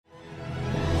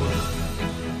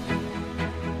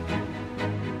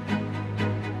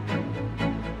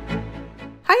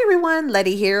Hi everyone,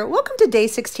 Letty here. Welcome to day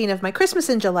 16 of my Christmas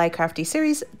in July crafty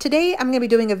series. Today I'm going to be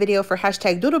doing a video for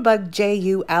hashtag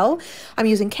DOODLEBUGJUL. I'm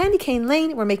using Candy Cane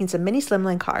Lane. We're making some mini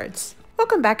slimline cards.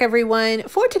 Welcome back everyone.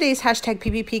 For today's hashtag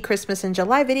PPP Christmas in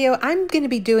July video, I'm going to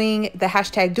be doing the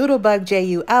hashtag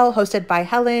DOODLEBUGJUL hosted by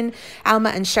Helen, Alma,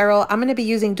 and Cherryl. I'm going to be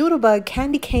using Doodlebug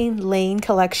Candy Cane Lane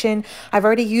collection. I've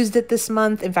already used it this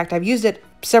month. In fact, I've used it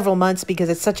several months because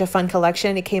it's such a fun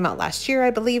collection. It came out last year, I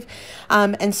believe.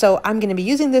 And so I'm going to be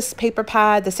using this paper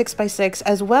pad, the 6x6,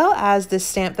 as well as this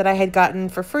stamp that I had gotten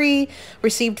for free,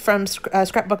 received from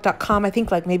scrapbook.com, I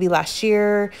think like maybe last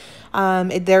year.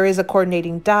 There is a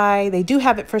coordinating die. They do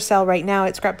have it for sale right now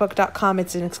at scrapbook.com.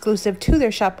 It's an exclusive to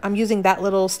their shop. I'm using that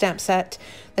little stamp set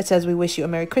that says we wish you a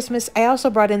Merry Christmas. I also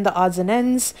brought in the odds and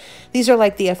ends. These are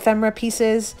like the ephemera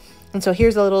pieces. And so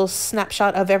here's a little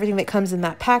snapshot of everything that comes in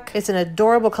that pack. It's an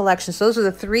adorable collection. So those are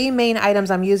the three main items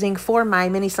I'm using for my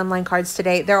mini slimline cards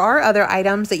today. There are other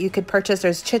items that you could purchase.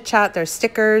 There's Chit Chat, there's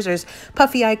stickers, there's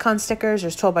puffy icon stickers,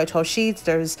 there's 12x12 sheets,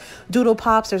 there's doodle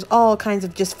pops, there's all kinds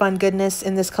of just fun goodness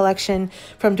in this collection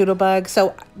from Doodlebug.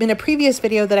 So in a previous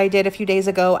video that I did a few days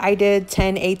ago, I did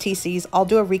 10 ATCs. I'll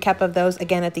do a recap of those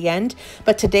again at the end.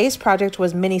 But today's project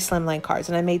was mini slimline cards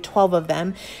and I made 12 of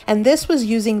them. And this was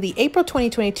using the April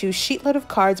 2022 SheetLoad of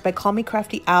cards by Call Me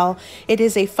Crafty Al. It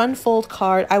is a fun fold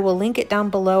card. I will link it down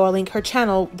below. I'll link her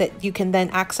channel that you can then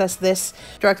access this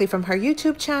directly from her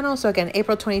YouTube channel. So again,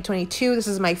 April 2022. This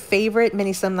is my favorite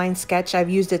mini slimline sketch. I've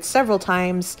used it several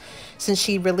times since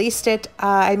she released it.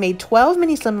 I made 12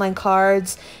 mini slimline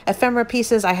cards, ephemera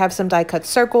pieces. I have some die cut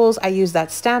circles. I used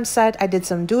that stamp set. I did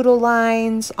some doodle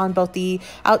lines on both the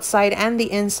outside and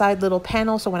the inside little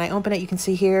panel. So when I open it, you can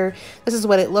see here, this is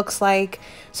what it looks like.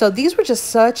 So these were just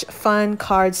such fun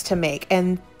cards to make.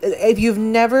 And if you've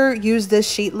never used this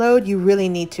sheet load, you really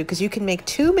need to, because you can make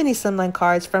 2 mini slimline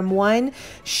cards from one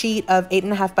sheet of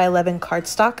 8.5 by 11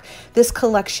 cardstock. This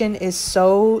collection is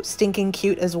so stinking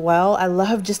cute as well. I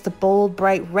love just the bold,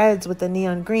 bright reds with the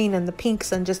neon green and the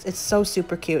pinks, and just, it's so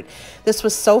super cute. This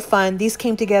was so fun. These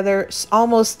came together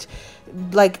almost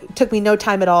like took me no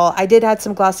time at all. I did add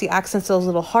some glossy accents, those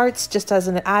little hearts, just as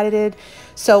an additive.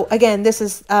 So again, this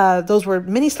is those were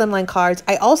mini slimline cards.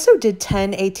 I also did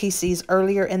 10 ATCs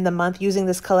earlier in the month using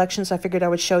this collection, so I figured I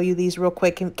would show you these real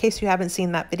quick in case you haven't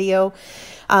seen that video.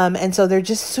 And so they're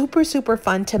just super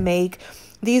fun to make.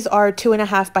 These are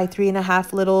 2.5 by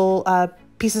 3.5 little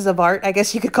pieces of art, I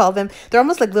guess you could call them. They're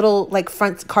almost like little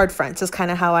card fronts is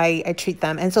kind of how I treat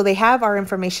them. And so they have our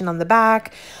information on the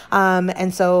back.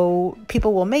 And so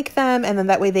people will make them, and then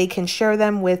that way they can share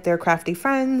them with their crafty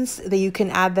friends. That you can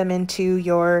add them into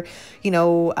your,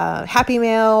 Happy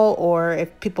Mail, or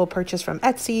if people purchase from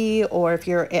Etsy, or if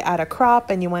you're at a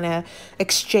crop and you want to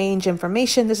exchange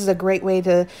information. This is a great way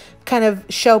to kind of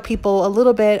show people a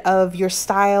little bit of your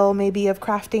style, maybe of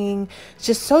crafting. It's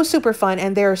just so super fun,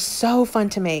 and they're so fun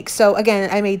to make. So again,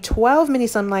 I made 12 mini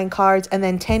slimline cards and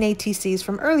then 10 ATCs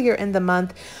from earlier in the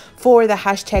month for the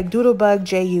hashtag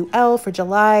DOODLEBUGJUL for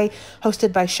July,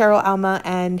 hosted by Cherryl, Alma,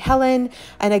 and Helen.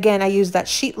 And again, I used that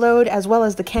sheet load as well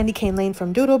as the Candy Cane Lane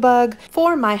from Doodlebug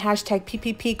for my hashtag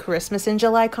PPP Christmas in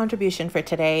July contribution for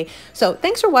today. So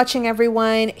thanks for watching,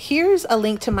 everyone. Here's a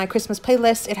link to my Christmas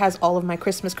playlist. It has all of my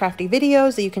Christmas crafty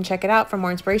videos that you can check it out for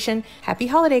more inspiration. Happy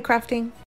holiday crafting.